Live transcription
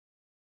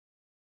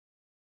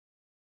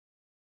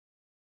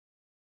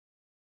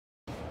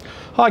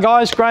Hi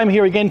guys, Graham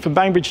here again from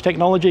Bainbridge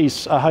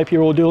Technologies. I hope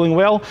you're all doing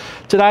well.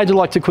 Today I'd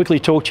like to quickly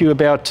talk to you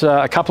about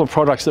a couple of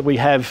products that we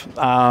have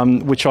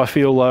which I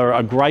feel are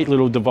a great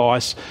little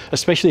device,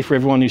 especially for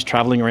everyone who's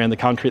travelling around the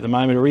country at the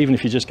moment, or even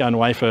if you're just going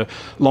away for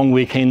long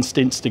weekend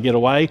stints to get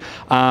away.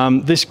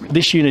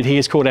 This unit here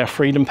is called our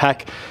Freedom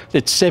Pack.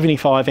 It's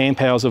 75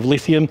 amp hours of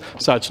lithium,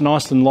 so it's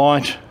nice and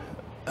light,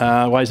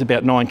 weighs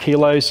about 9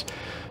 kilos.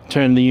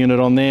 Turn the unit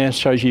on there,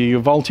 shows you your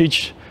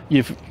voltage.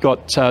 You've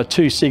got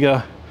two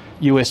cigar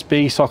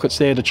USB sockets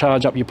there to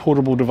charge up your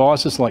portable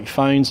devices like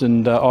phones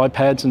and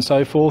iPads and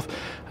so forth.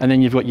 And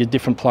then you've got your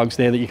different plugs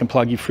there that you can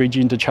plug your fridge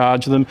in to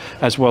charge them,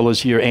 as well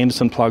as your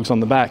Anderson plugs on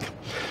the back.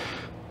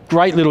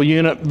 Great little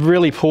unit,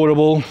 really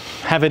portable.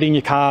 Have it in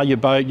your car, your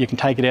boat, you can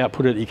take it out,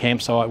 put it at your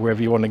campsite,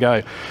 wherever you want to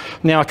go.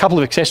 Now, a couple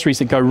of accessories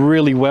that go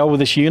really well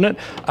with this unit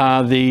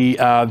are the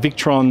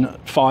Victron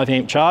 5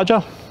 amp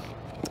charger.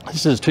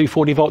 This is a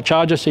 240 volt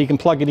charger, so you can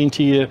plug it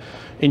into your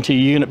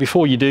unit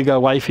before you do go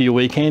away for your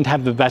weekend,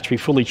 have the battery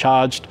fully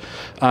charged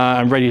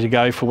and ready to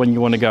go for when you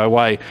want to go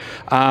away.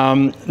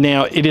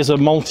 Now, it is a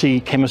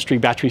multi-chemistry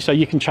battery, so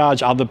you can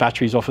charge other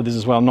batteries off of this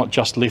as well, not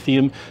just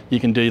lithium. You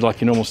can do like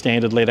your normal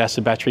standard lead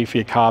acid battery for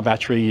your car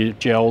battery, your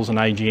gels and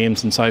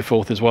AGMs and so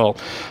forth as well.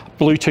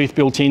 Bluetooth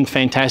built in,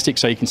 fantastic,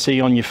 so you can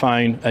see on your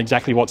phone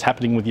exactly what's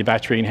happening with your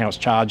battery and how it's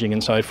charging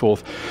and so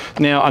forth.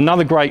 Now,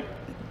 another great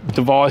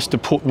device to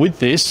put with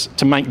this,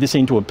 to make this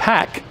into a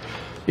pack,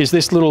 is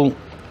this little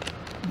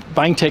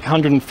Baintech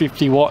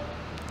 150 watt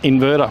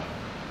inverter.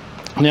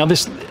 Now,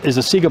 this is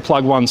a cigar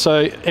plug one,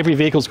 so every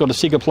vehicle's got a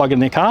cigar plug in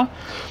their car.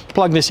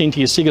 Plug this into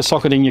your cigar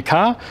socket in your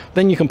car,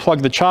 then you can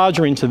plug the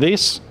charger into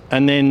this,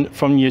 and then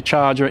from your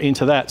charger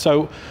into that.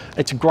 So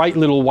it's a great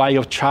little way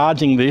of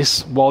charging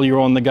this while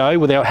you're on the go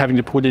without having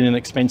to put in an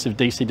expensive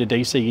DC to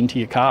DC into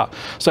your car.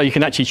 So you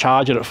can actually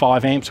charge it at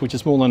 5 amps, which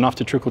is more than enough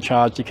to trickle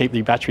charge to keep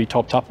the battery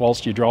topped up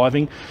whilst you're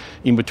driving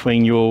in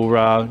between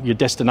your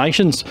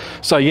destinations.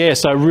 So yeah,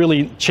 so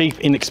really cheap,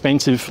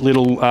 inexpensive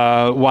little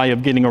way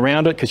of getting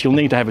around it, because you'll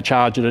need to have a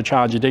charger to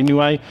charge it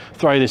anyway.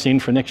 Throw this in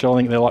for an extra, I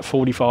think they're like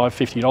 $45,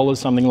 $50,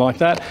 something like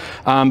that.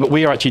 But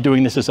we are actually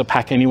doing this as a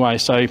pack anyway,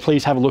 so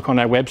please have a look on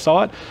our website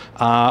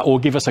or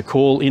give us a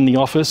call in the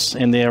office,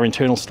 and their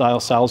internal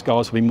sales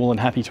guys will be more than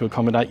happy to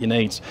accommodate your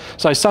needs.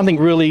 So something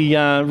really,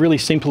 really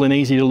simple and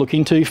easy to look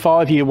into.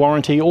 5-year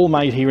warranty, all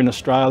made here in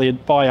Australia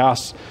by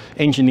us,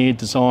 engineered,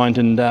 designed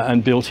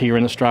and built here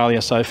in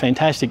Australia. So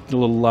fantastic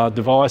little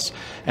device,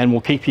 and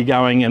will keep you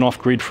going and off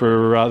grid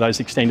for those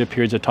extended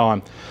periods of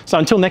time. So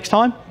until next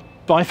time,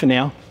 bye for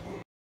now.